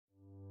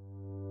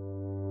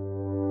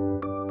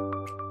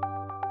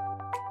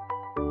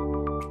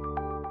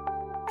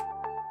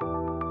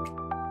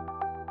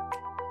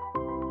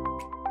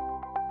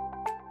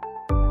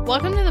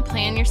Welcome to the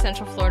Plan Your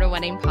Central Florida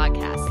Wedding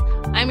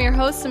podcast. I'm your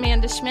host,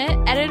 Amanda Schmidt,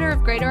 editor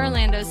of Greater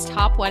Orlando's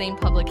top wedding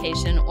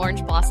publication,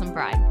 Orange Blossom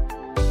Bride.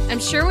 I'm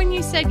sure when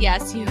you said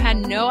yes, you had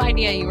no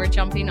idea you were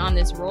jumping on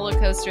this roller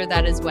coaster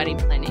that is wedding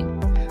planning.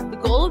 The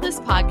goal of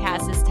this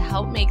podcast is to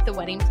help make the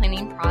wedding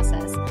planning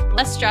process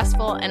less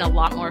stressful and a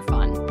lot more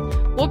fun.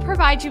 We'll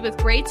provide you with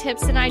great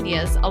tips and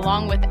ideas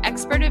along with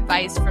expert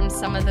advice from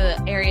some of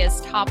the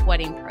area's top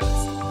wedding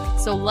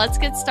pros. So let's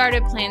get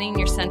started planning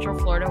your Central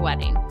Florida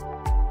wedding.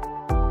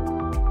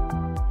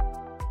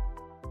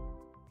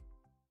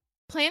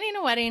 Planning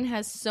a wedding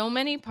has so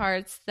many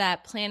parts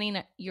that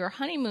planning your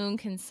honeymoon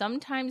can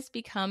sometimes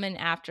become an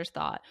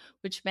afterthought,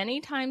 which many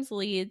times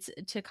leads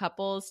to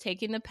couples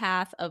taking the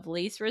path of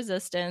least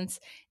resistance,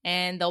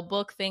 and they'll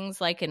book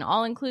things like an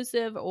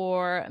all-inclusive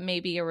or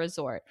maybe a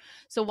resort.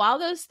 So while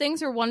those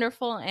things are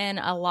wonderful and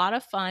a lot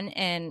of fun,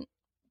 and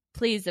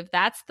please, if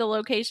that's the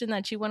location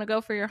that you want to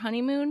go for your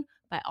honeymoon,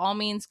 by all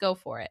means, go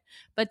for it.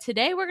 But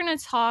today we're going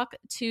to talk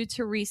to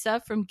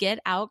Teresa from Get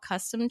Out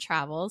Custom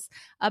Travels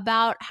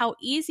about how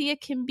easy it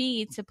can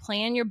be to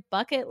plan your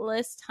bucket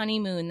list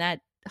honeymoon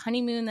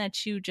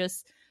that you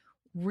just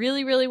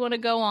really, really want to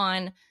go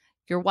on,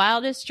 your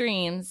wildest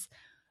dreams,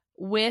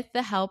 with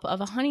the help of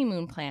a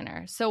honeymoon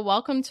planner. So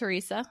welcome,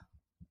 Teresa.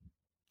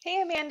 Hey,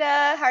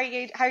 Amanda. How are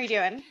you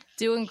doing?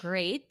 Doing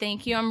great.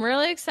 Thank you. I'm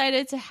really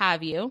excited to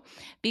have you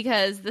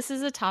because this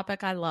is a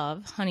topic I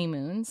love,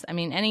 honeymoons. I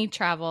mean, any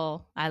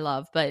travel I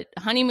love, but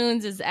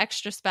honeymoons is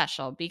extra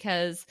special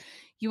because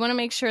you want to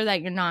make sure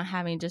that you're not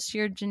having just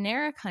your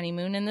generic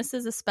honeymoon, and this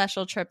is a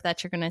special trip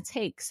that you're going to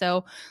take.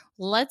 So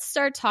let's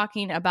start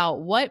talking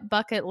about what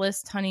bucket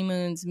list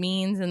honeymoons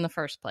means in the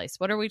first place.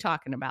 What are we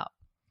talking about?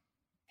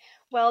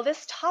 Well,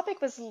 this topic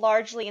was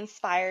largely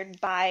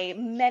inspired by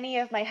many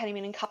of my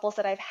honeymooning couples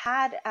that I've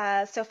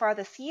had so far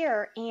this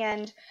year.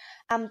 And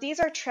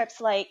these are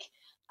trips like,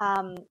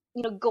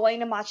 going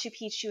to Machu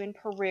Picchu in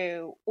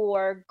Peru,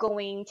 or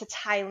going to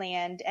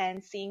Thailand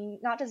and seeing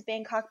not just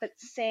Bangkok, but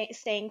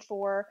staying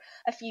for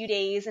a few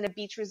days in a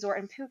beach resort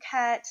in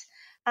Phuket.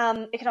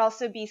 It could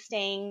also be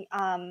staying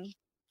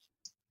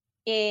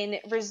in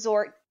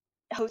resort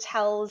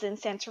hotels in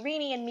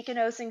Santorini and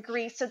Mykonos in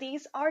Greece. So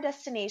these are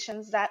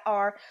destinations that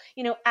are,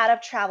 out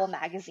of travel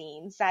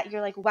magazines that you're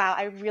like, wow,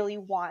 I really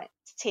want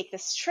to take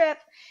this trip.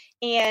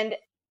 And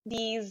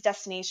these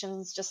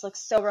destinations just look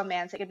so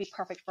romantic. It'd be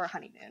perfect for a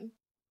honeymoon.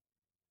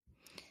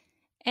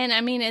 And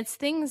I mean, it's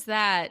things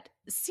that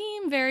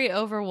seem very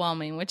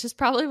overwhelming, which is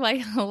probably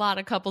why a lot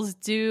of couples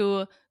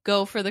do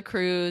go for the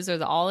cruise or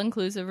the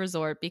all-inclusive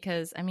resort,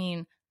 because I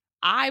mean,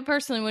 I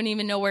personally wouldn't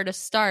even know where to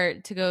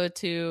start to go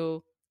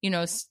to,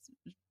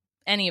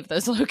 any of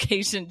those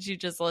locations you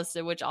just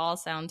listed, which all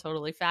sound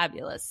totally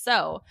fabulous.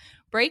 So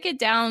break it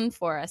down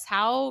for us.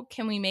 How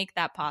can we make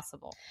that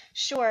possible?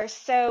 Sure.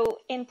 So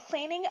in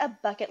planning a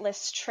bucket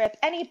list trip,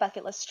 any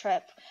bucket list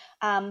trip,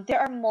 there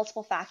are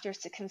multiple factors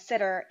to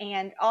consider.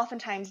 And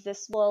oftentimes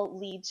this will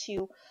lead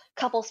to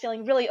couples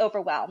feeling really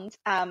overwhelmed.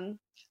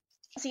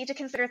 So you have to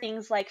consider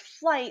things like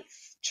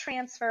flights,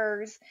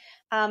 transfers,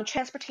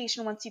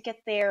 transportation once you get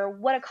there,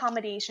 what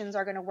accommodations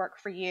are going to work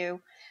for you,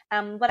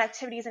 what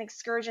activities and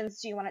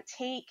excursions do you want to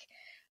take,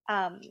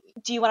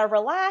 do you want to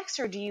relax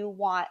or do you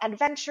want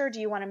adventure,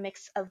 do you want a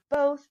mix of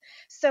both?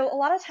 So a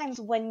lot of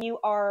times when you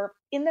are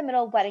in the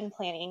middle of wedding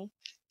planning,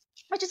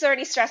 which is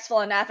already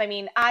stressful enough. I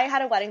mean, I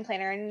had a wedding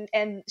planner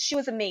and she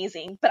was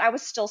amazing, but I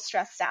was still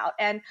stressed out.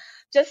 And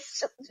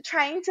just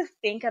trying to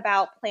think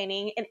about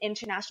planning an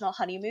international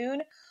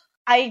honeymoon,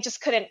 I just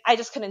couldn't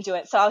do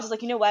it. So I was just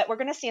like, you know what? We're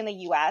going to stay in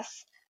the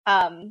US.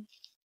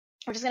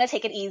 We're just going to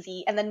take it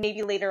easy. And then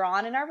maybe later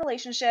on in our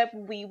relationship,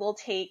 we will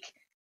take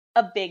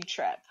a big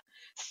trip.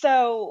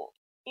 So,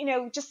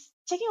 just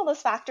taking all those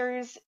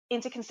factors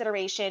into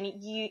consideration,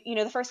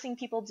 the first thing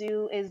people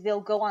do is they'll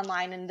go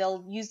online and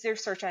they'll use their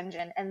search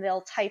engine and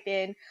they'll type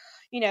in,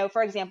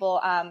 for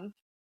example,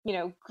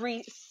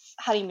 Greece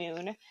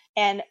honeymoon,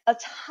 and a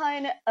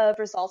ton of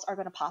results are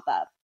going to pop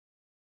up.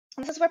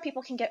 This is where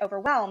people can get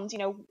overwhelmed.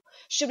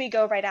 Should we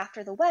go right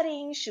after the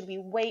wedding? Should we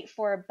wait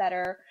for a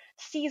better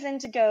season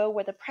to go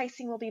where the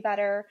pricing will be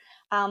better?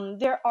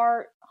 There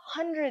are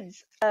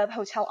hundreds of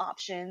hotel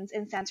options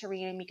in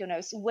Santorini and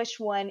Mykonos.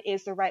 Which one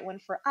is the right one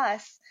for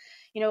us?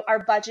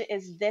 Our budget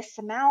is this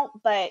amount,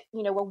 but,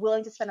 we're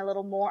willing to spend a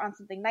little more on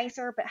something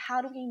nicer. But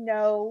how do we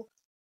know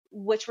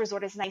which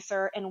resort is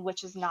nicer and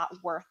which is not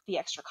worth the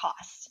extra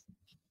cost?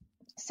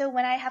 So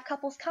when I have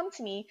couples come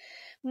to me,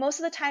 most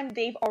of the time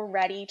they've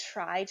already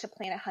tried to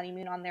plan a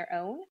honeymoon on their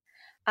own,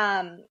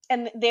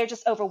 and they're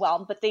just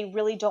overwhelmed, but they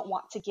really don't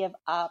want to give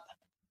up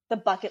the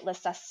bucket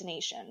list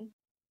destination.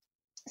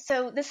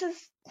 So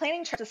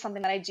planning trips is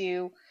something that I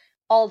do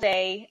all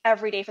day,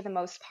 every day for the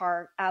most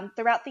part.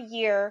 Throughout the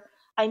year,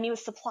 I meet with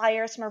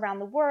suppliers from around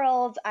the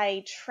world.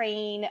 I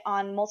train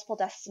on multiple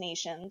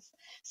destinations.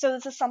 So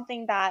this is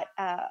something that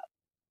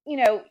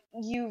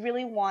you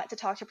really want to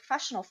talk to a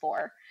professional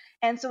for.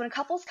 And so when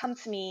couples come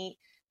to me,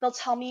 they'll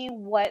tell me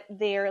what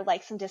their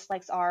likes and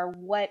dislikes are,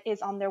 what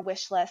is on their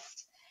wish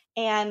list,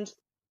 and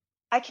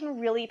I can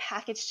really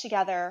package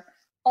together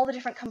all the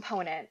different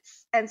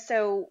components. And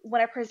so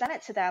when I present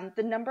it to them,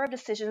 the number of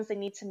decisions they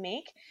need to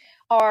make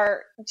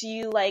are, do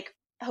you like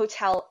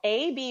hotel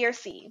A, B, or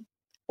C?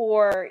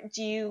 Or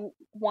do you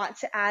want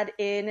to add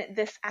in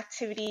this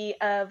activity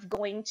of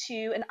going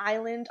to an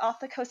island off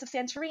the coast of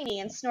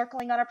Santorini and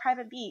snorkeling on a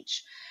private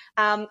beach?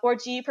 Or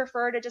do you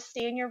prefer to just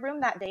stay in your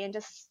room that day and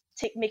just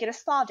make it a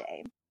spa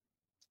day?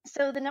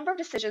 So the number of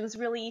decisions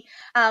really,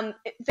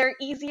 they're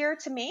easier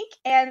to make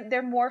and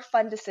they're more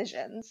fun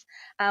decisions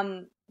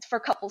for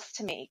couples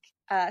to make.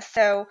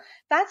 So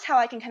that's how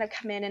I can kind of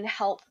come in and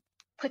help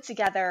put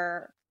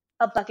together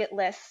a bucket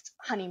list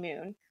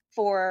honeymoon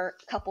for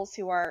couples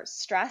who are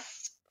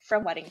stressed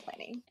from wedding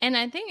planning. And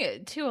I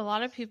think too, a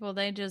lot of people,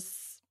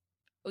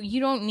 you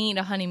don't need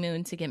a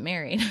honeymoon to get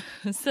married.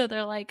 So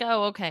they're like,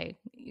 oh, okay.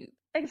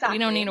 Exactly.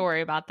 We don't need to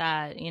worry about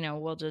that.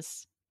 We'll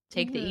just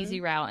take the easy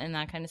route and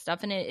that kind of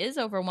stuff. And it is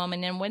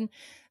overwhelming. And when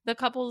the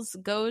couples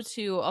go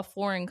to a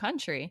foreign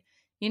country,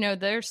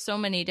 there's so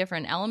many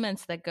different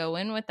elements that go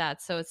in with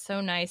that. So it's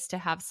so nice to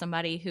have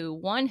somebody who,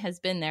 one, has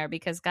been there,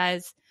 because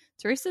guys,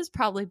 Teresa's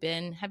probably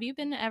have you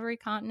been to every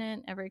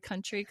continent, every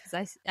country?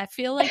 Because I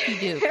feel like you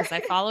do, because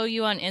I follow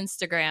you on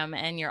Instagram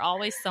and you're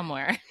always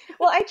somewhere.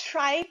 Well, I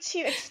try to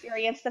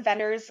experience the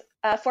vendors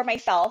for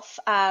myself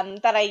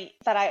that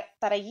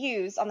I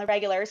use on the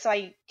regular, so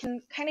I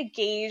can kind of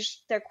gauge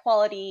their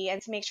quality and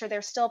to make sure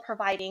they're still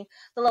providing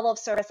the level of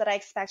service that I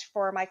expect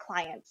for my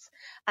clients.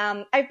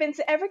 I've been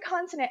to every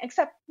continent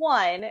except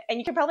one, and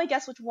you can probably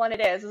guess which one it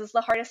is. This is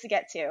the hardest to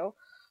get to.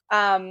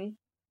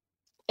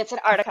 It's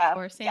Antarctica. Of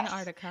course,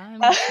 Antarctica.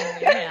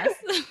 Yes.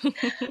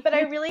 But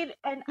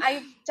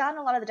I've done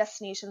a lot of the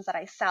destinations that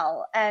I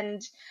sell,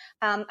 and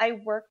I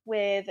work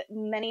with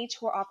many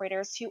tour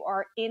operators who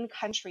are in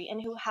country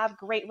and who have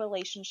great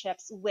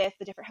relationships with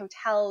the different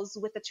hotels,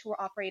 with the tour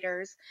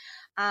operators.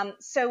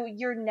 So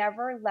you're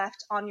never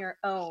left on your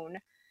own.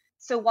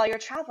 So while you're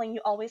traveling,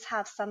 you always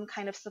have some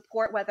kind of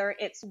support, whether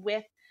it's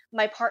with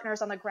my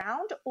partners on the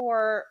ground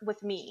or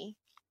with me.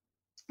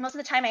 Most of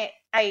the time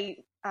I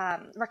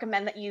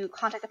recommend that you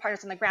contact the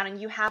partners on the ground and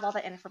you have all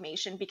that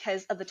information,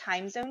 because of the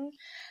time zone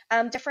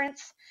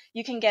difference.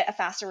 You can get a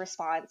faster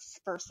response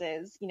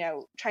versus,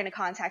 trying to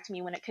contact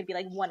me when it could be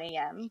like 1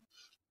 a.m.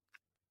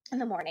 in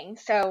the morning.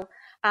 So,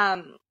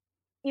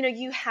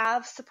 you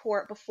have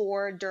support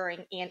before,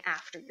 during, and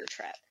after your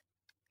trip.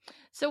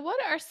 So what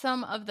are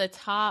some of the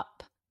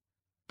top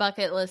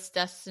bucket list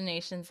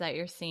destinations that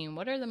you're seeing?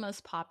 What are the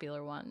most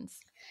popular ones?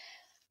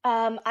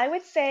 I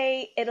would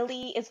say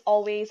Italy is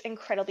always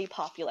incredibly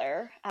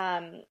popular.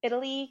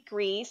 Italy,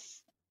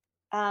 Greece,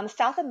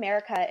 South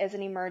America is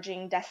an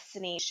emerging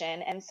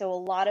destination. And so a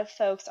lot of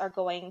folks are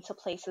going to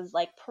places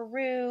like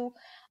Peru.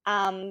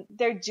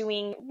 They're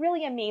doing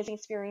really amazing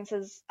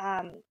experiences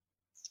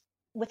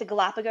with the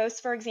Galapagos,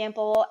 for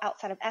example,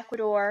 outside of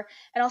Ecuador.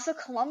 And also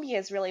Colombia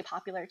is really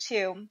popular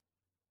too.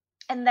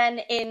 And then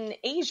in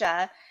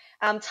Asia,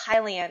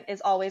 Thailand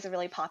is always a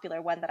really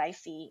popular one that I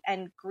see,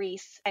 and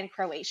Greece and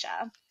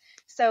Croatia.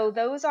 So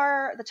those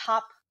are the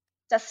top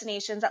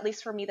destinations, at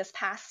least for me this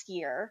past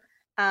year.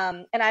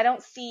 And I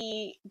don't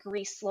see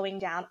Greece slowing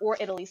down or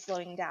Italy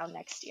slowing down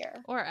next year.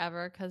 Or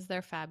ever, because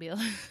they're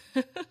fabulous.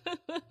 Or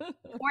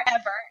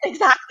ever.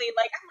 Exactly.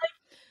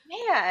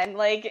 Man,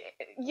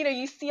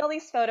 you see all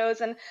these photos,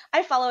 and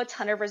I follow a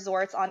ton of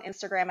resorts on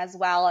Instagram as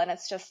well, and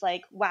it's just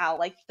like, wow,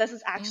 this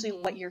is actually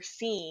what you're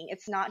seeing.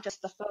 It's not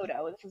just the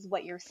photo. This is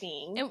what you're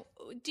seeing. And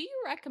do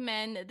you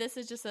recommend, this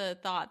is just a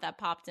thought that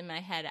popped in my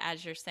head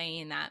as you're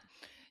saying that,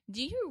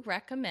 do you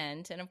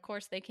recommend, and of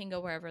course they can go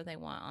wherever they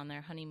want on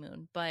their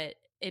honeymoon, but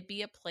it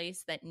be a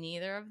place that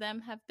neither of them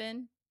have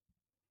been?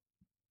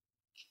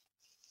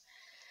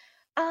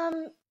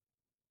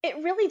 It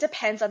really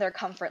depends on their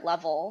comfort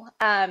level.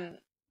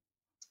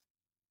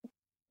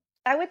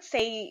 I would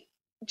say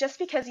just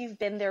because you've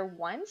been there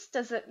once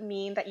doesn't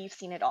mean that you've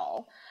seen it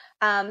all.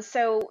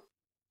 So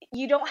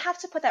you don't have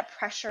to put that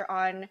pressure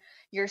on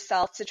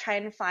yourself to try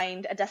and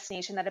find a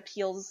destination that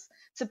appeals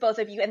to both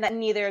of you and that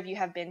neither of you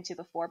have been to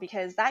before,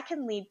 because that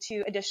can lead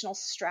to additional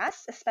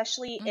stress,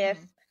 especially if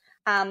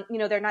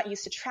they're not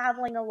used to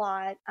traveling a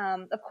lot.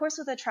 Of course,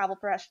 with a travel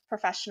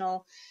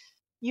professional,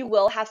 you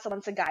will have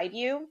someone to guide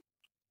you.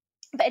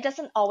 But it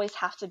doesn't always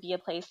have to be a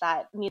place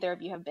that neither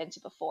of you have been to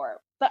before.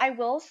 But I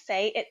will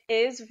say it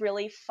is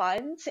really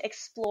fun to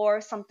explore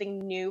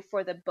something new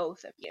for the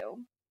both of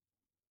you.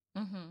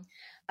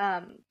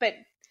 But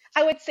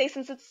I would say,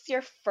 since it's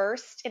your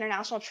first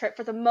international trip,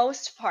 for the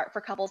most part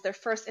for couples, their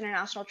first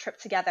international trip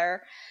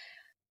together,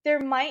 there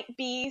might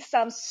be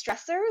some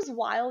stressors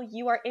while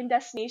you are in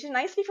destination. And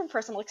I speak from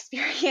personal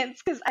experience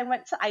because I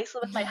went to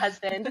Iceland with my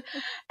husband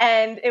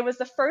and it was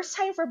the first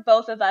time for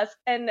both of us.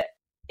 And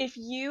if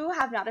you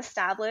have not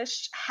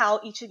established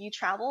how each of you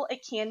travel, it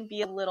can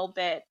be a little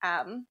bit,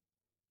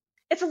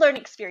 it's a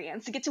learning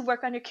experience. You get to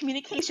work on your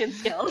communication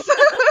skills.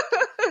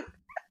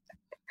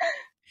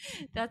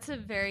 That's a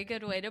very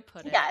good way to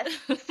put it.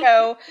 Yes.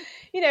 So,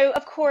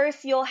 of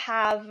course, you'll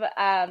have,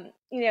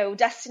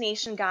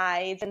 destination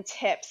guides and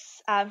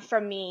tips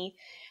from me.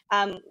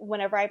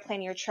 whenever I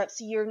plan your trip,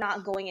 so you're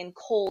not going in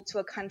cold to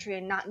a country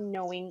and not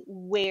knowing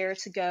where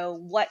to go,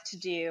 what to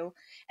do.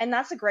 And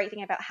that's a great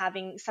thing about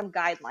having some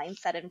guidelines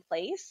set in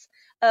place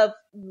of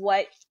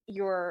what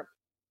your,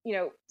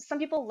 some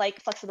people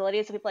like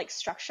flexibility, some people like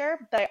structure,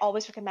 but I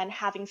always recommend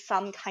having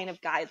some kind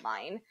of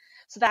guideline,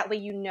 so that way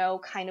you know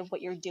kind of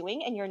what you're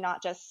doing and you're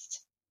not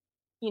just,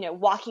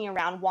 walking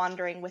around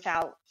wandering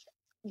without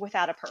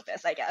a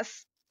purpose, I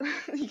guess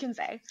you can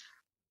say.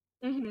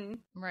 Hmm.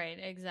 Right,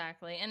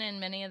 exactly. And in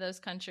many of those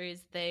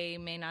countries, they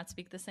may not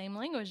speak the same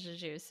language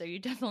as you. So you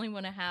definitely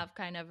want to have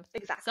kind of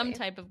some Exactly.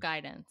 type of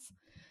guidance,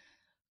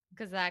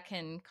 because that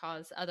can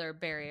cause other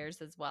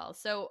barriers as well.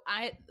 So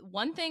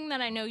one thing that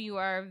I know you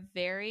are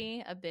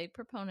a big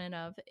proponent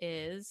of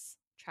is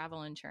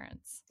travel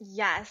insurance.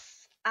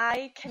 Yes,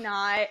 I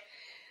cannot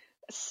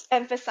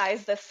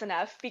emphasize this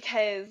enough,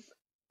 because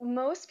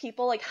most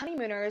people, like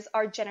honeymooners,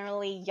 are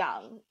generally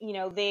young.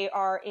 They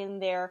are in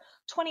their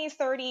 20s,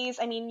 30s.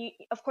 I mean,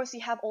 of course,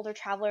 you have older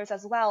travelers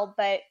as well,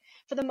 but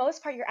for the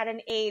most part, you're at an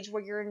age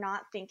where you're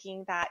not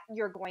thinking that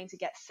you're going to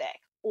get sick,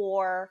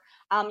 or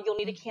you'll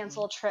need to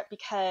cancel a trip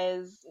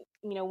because,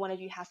 one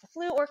of you has the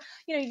flu, or,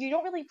 you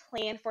don't really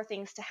plan for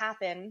things to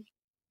happen.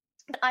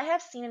 But I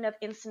have seen enough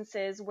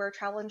instances where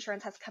travel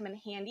insurance has come in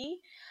handy.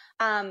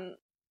 Um,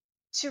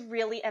 to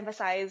really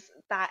emphasize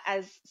that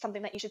as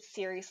something that you should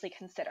seriously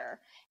consider.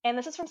 And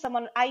this is from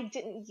someone, I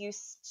didn't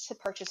used to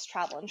purchase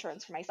travel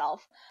insurance for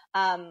myself.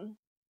 So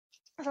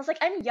I was like,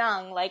 I'm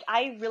young, like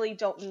I really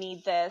don't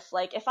need this.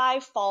 Like if I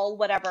fall,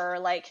 whatever,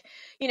 like,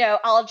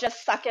 I'll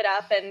just suck it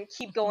up and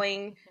keep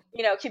going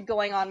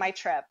on my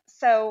trip.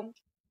 So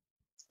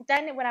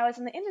then when I was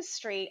in the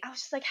industry, I was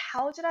just like,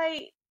 how did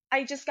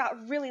I just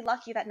got really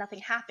lucky that nothing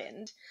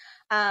happened.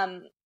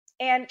 Um,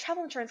 and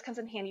travel insurance comes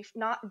in handy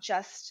not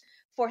just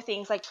for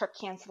things like trip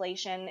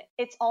cancellation.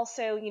 It's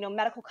also,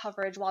 medical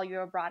coverage while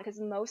you're abroad, because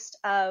most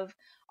of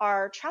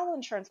our travel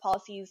insurance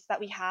policies that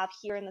we have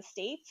here in the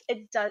States,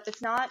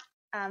 it's not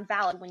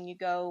valid when you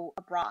go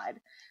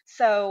abroad.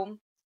 So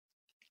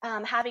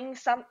having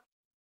some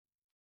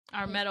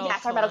Our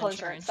Yes, our medical medical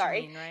insurance. insurance, you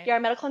Sorry. mean, right? Yeah, our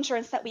medical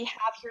insurance that we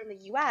have here in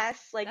the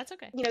US, like, That's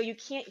okay. you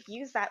can't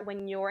use that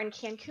when you're in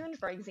Cancun,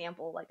 for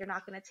example. Like, you're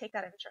not going to take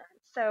that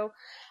insurance. So,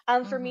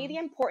 for me, the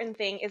important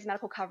thing is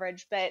medical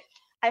coverage, but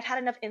I've had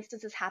enough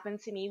instances happen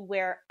to me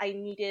where I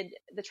needed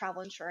the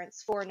travel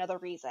insurance for another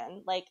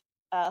reason, like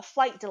a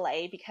flight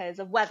delay because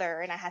of weather,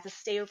 and I had to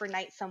stay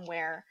overnight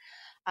somewhere.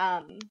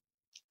 Um,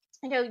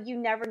 you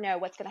never know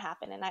what's going to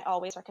happen, and I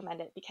always recommend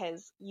it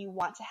because you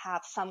want to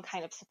have some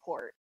kind of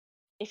support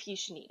if you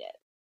should need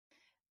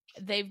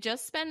it. They've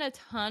just spent a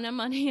ton of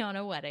money on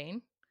a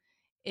wedding.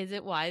 Is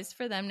it wise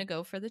for them to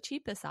go for the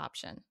cheapest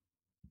option?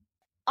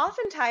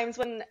 Oftentimes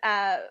when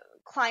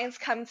clients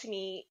come to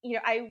me,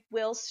 I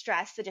will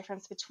stress the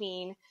difference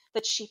between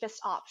the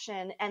cheapest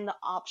option and the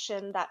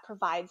option that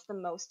provides the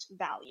most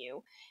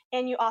value.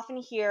 And you often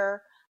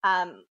hear,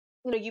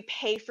 you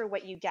pay for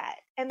what you get.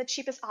 And the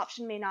cheapest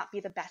option may not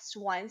be the best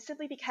one,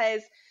 simply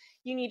because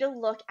you need to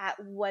look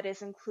at what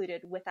is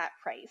included with that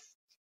price.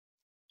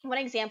 One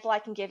example I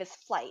can give is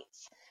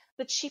flights.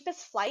 The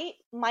cheapest flight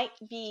might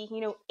be,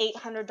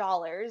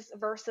 $800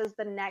 versus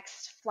the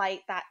next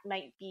flight that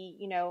might be,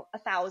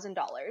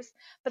 $1,000.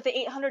 But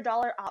the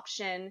 $800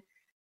 option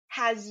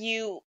has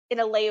you in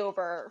a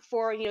layover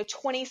for,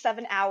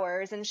 27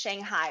 hours in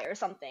Shanghai or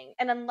something.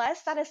 And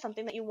unless that is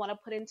something that you want to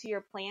put into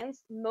your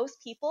plans,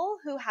 most people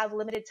who have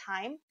limited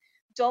time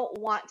don't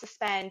want to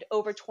spend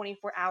over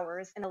 24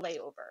 hours in a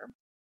layover.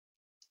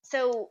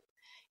 So,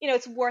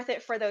 it's worth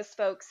it for those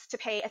folks to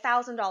pay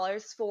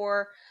 $1,000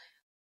 for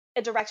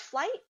a direct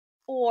flight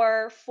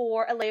or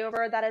for a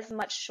layover that is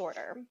much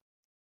shorter.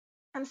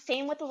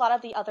 Same with a lot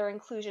of the other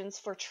inclusions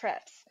for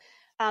trips.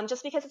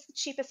 Just because it's the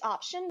cheapest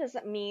option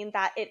doesn't mean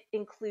that it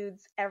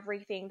includes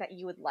everything that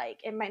you would like.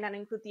 It might not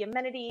include the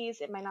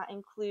amenities, it might not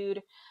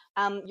include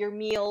your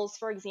meals,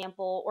 for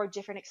example, or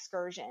different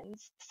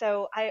excursions.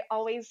 So I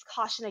always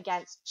caution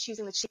against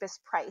choosing the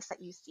cheapest price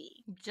that you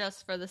see.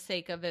 Just for the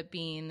sake of it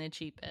being the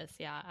cheapest.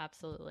 Yeah,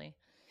 absolutely.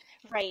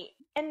 Right.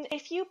 And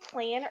if you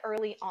plan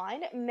early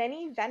on,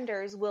 many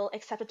vendors will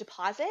accept a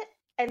deposit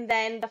and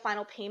then the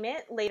final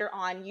payment later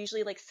on,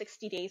 usually like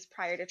 60 days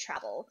prior to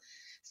travel.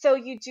 So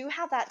you do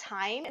have that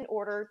time in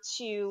order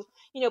to,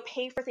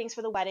 pay for things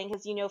for the wedding,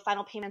 because,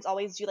 final payments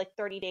always due like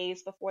 30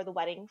 days before the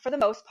wedding for the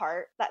most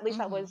part. At least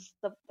that was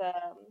the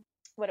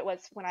what it was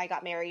when I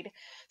got married.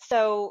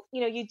 So,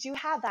 you do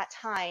have that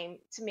time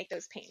to make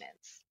those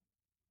payments.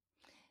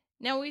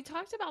 Now, we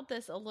talked about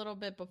this a little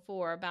bit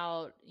before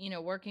about,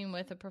 working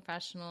with a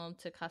professional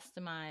to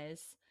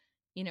customize,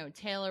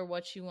 tailor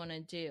what you want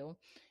to do.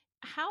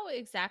 How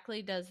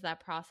exactly does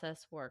that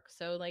process work?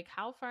 So, like,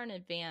 how far in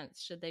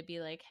advance should they be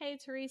like, hey,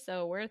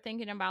 Teresa, we're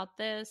thinking about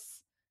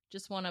this.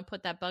 Just want to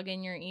put that bug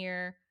in your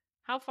ear.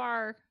 How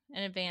far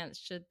in advance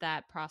should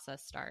that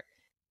process start?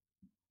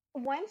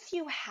 Once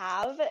you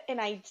have an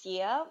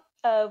idea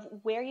of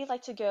where you'd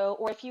like to go,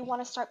 or if you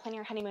want to start planning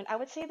your honeymoon, I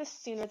would say the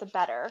sooner the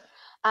better.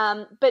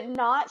 But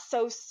not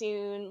so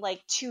soon,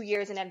 like 2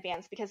 years in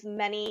advance, because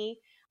many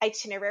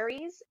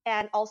itineraries,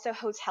 and also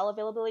hotel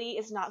availability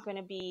is not going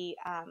to be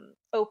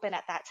open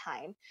at that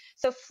time.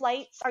 So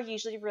flights are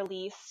usually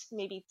released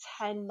maybe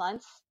 10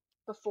 months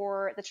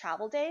before the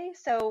travel day.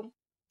 So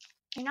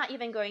you're not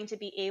even going to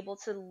be able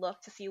to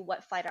look to see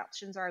what flight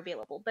options are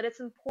available. But it's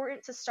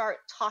important to start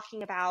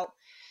talking about,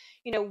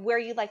 where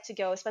you'd like to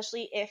go,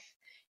 especially if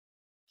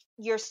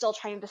you're still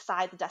trying to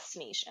decide the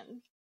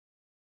destination.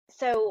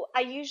 So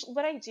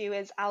what I do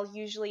is I'll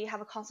usually have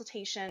a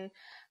consultation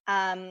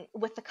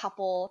with the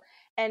couple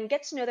and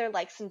get to know their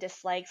likes and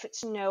dislikes, get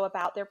to know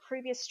about their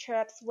previous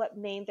trips, what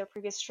made their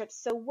previous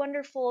trips so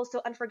wonderful,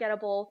 so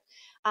unforgettable,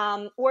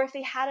 or if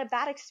they had a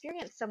bad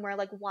experience somewhere,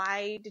 like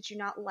why did you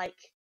not like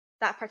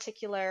that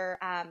particular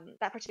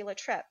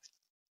trip?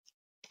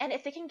 And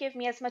if they can give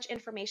me as much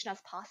information as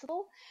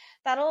possible,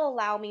 that'll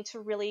allow me to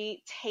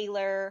really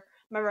tailor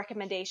my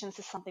recommendations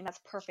to something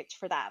that's perfect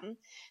for them.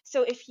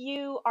 So if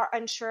you are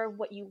unsure of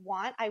what you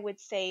want, I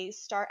would say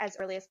start as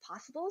early as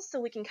possible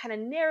so we can kind of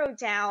narrow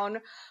down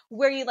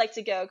where you'd like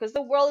to go, because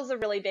the world is a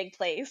really big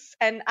place.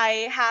 And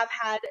I have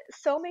had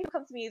so many people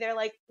come to me, they're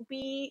like,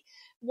 we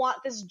want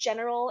this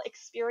general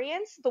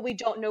experience, but we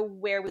don't know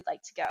where we'd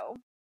like to go.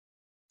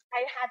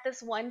 I had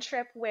this one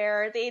trip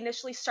where they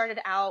initially started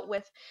out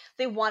with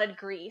they wanted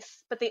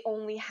Greece, but they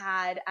only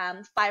had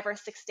 5 or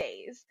 6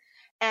 days.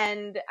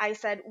 And I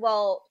said,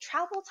 well,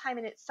 travel time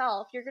in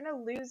itself, you're going to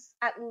lose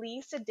at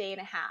least a day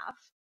and a half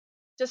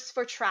just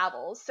for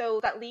travel.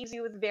 So that leaves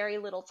you with very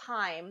little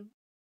time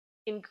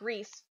in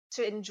Greece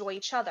to enjoy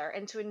each other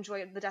and to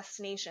enjoy the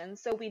destination.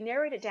 So we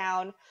narrowed it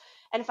down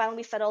and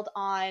finally settled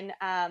on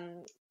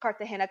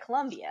Cartagena,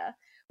 Colombia,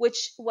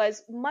 which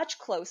was much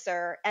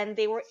closer and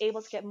they were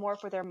able to get more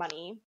for their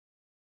money.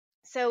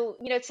 So,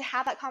 to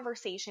have that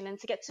conversation and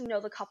to get to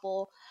know the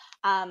couple,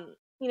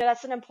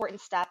 that's an important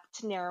step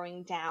to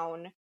narrowing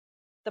down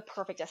the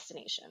perfect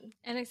destination.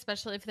 And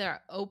especially if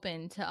they're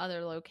open to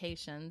other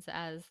locations,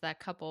 as that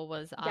couple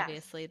was, Yes,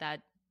 obviously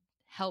that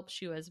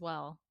helps you as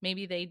well.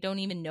 Maybe they don't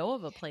even know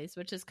of a place,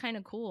 which is kind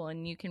of cool,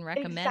 and you can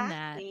recommend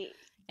that exactly.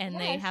 and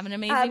they Yes. have an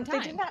amazing They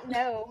did time. not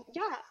know.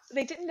 Yeah,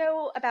 they didn't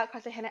know about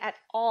Cartagena at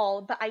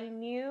all, but I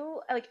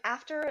knew, like,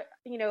 after,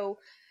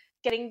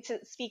 getting to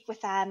speak with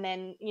them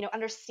and,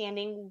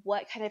 understanding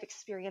what kind of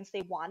experience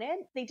they wanted,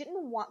 they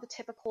didn't want the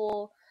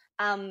typical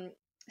um,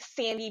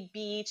 sandy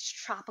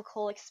beach,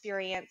 tropical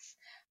experience.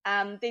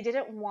 They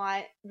didn't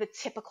want the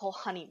typical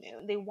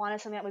honeymoon. They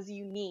wanted something that was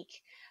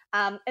unique.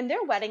 And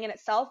their wedding in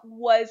itself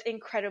was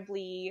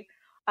incredibly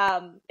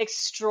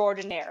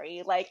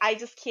extraordinary. Like, I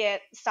just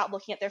can't stop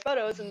looking at their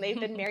photos, and they've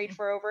been married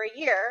for over a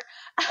year.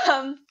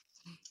 Um,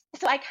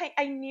 so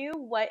I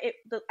knew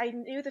I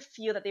knew the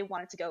feel that they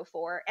wanted to go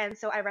for, and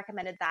so I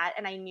recommended that,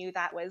 and I knew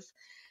that was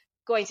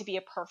going to be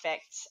a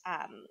perfect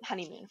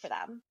honeymoon for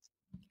them.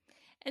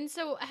 And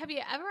so, have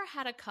you ever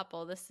had a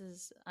couple? This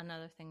is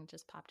another thing that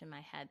just popped in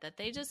my head, that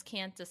they just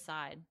can't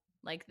decide.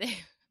 Like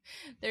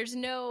there's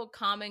no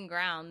common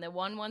ground. The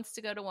one wants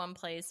to go to one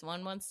place,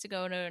 one wants to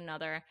go to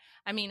another.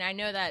 I mean, I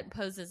know that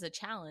poses a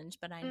challenge,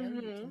 but I know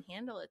you Hmm. can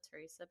handle it,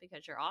 Teresa,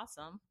 because you're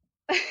awesome.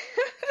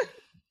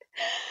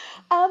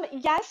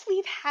 Yes,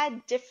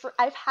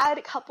 I've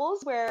had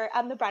couples where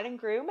the bride and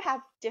groom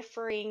have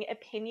differing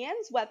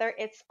opinions, whether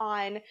it's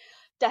on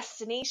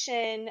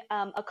destination,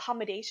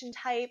 accommodation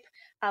type,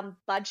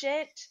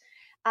 budget.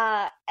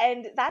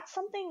 And that's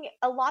something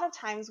a lot of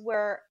times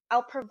where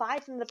I'll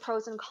provide them the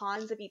pros and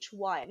cons of each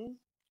one.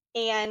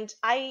 And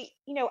I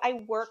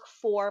work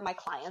for my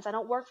clients. I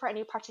don't work for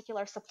any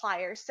particular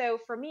supplier. So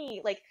for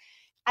me, like,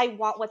 I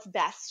want what's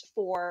best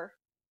for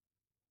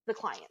the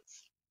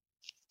clients.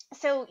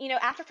 So,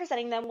 after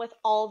presenting them with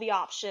all the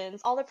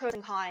options, all the pros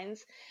and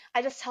cons,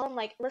 I just tell them,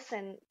 like,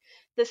 listen,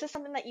 this is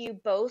something that you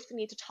both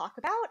need to talk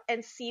about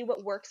and see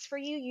what works for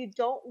you. You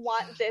don't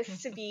want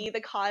this to be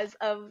the cause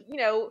of,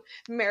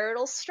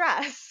 marital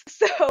stress.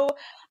 So,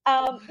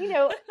 all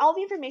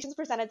the information is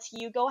presented to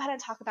you. Go ahead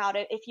and talk about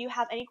it. If you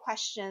have any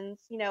questions,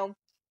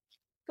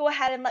 go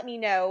ahead and let me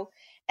know.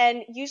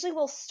 And usually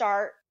we'll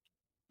start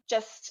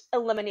just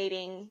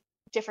eliminating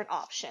different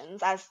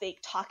options as they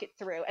talk it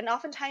through. And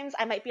oftentimes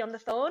I might be on the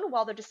phone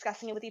while they're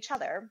discussing it with each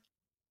other.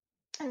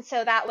 And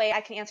so that way I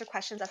can answer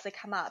questions as they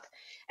come up.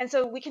 And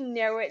so we can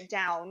narrow it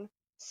down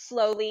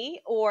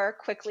slowly or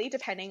quickly,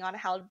 depending on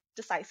how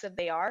decisive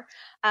they are.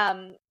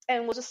 And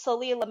we'll just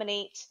slowly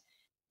eliminate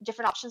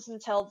different options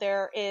until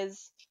there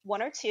is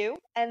one or two,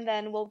 and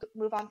then we'll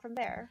move on from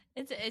there.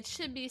 It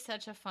should be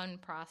such a fun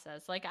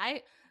process. Like,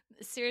 I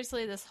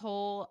seriously, this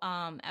whole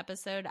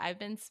episode I've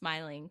been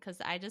smiling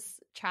because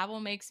travel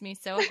makes me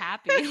so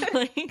happy.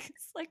 Like,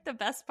 it's like the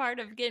best part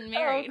of getting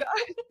married. Oh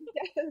God,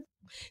 yes.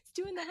 It's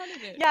doing the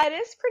honeymoon. Yeah, it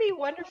is pretty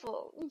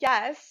wonderful.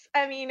 Yes.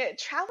 I mean,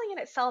 traveling in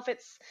itself,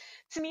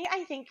 to me,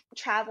 I think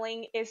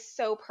traveling is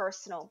so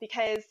personal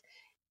because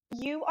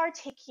you are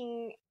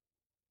taking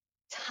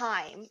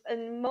time.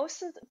 And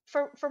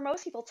for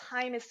most people,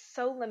 time is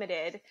so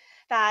limited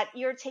that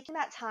you're taking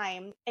that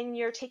time and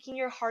you're taking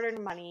your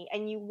hard-earned money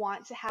and you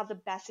want to have the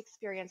best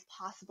experience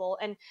possible.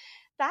 And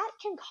that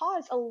can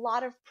cause a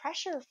lot of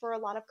pressure for a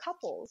lot of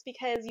couples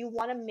because you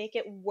want to make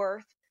it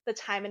worth the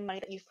time and money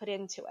that you've put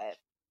into it.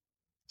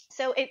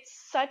 So it's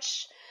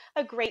such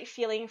a great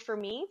feeling for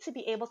me to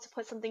be able to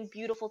put something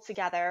beautiful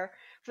together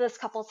for this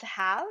couple to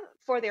have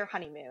for their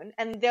honeymoon.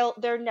 And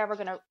they're never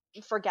going to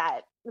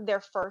forget their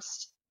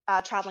first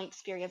traveling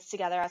experience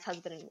together as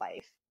husband and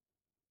wife.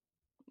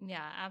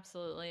 Yeah,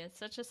 absolutely. It's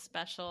such a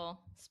special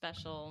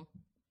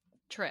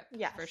trip,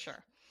 yes, for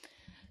sure.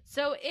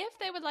 So if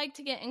they would like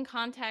to get in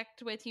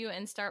contact with you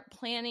and start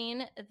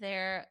planning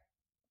their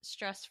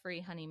stress-free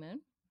honeymoon,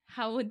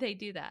 how would they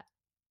do that?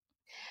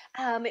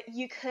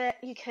 You could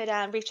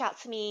reach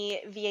out to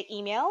me via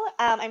email.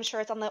 I'm sure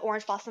it's on the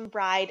Orange Blossom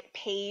Bride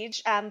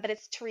page, but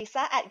it's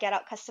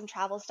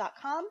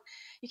Teresa@getoutcustomtravels.com.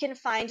 You can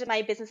find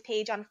my business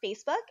page on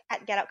Facebook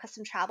at Get Out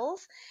Custom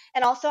Travels,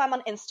 and also I'm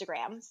on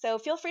Instagram. So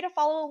feel free to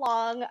follow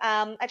along.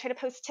 I try to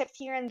post tips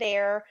here and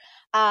there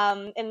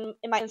in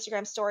my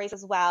Instagram stories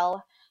as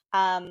well.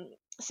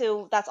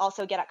 So that's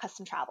also Get Out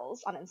Custom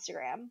Travels on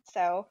Instagram.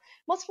 So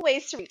multiple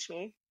ways to reach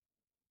me.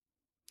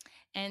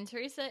 And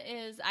Teresa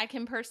I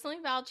can personally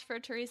vouch for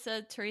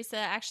Teresa. Teresa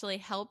actually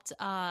helped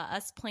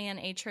us plan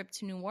a trip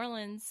to New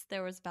Orleans.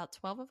 There was about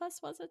 12 of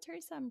us, was it,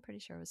 Teresa? I'm pretty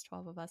sure it was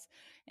 12 of us.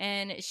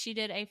 And she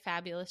did a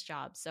fabulous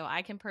job. So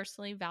I can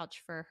personally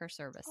vouch for her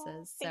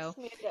services.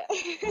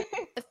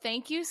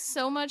 Thank you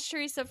so much,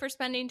 Teresa, for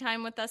spending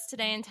time with us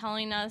today and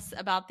telling us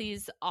about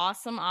these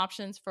awesome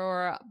options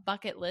for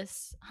bucket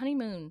list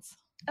honeymoons.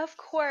 Of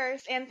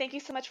course. And thank you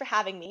so much for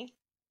having me.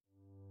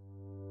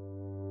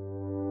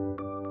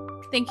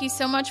 Thank you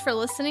so much for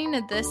listening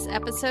to this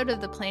episode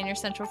of the Plan Your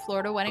Central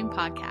Florida Wedding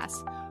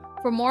Podcast.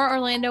 For more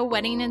Orlando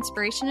wedding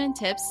inspiration and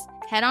tips,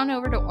 head on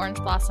over to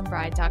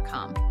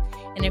orangeblosombride.com.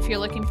 And if you're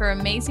looking for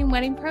amazing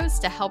wedding pros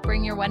to help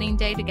bring your wedding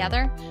day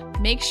together,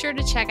 make sure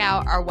to check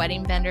out our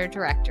wedding vendor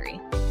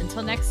directory.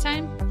 Until next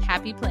time,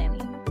 happy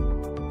planning.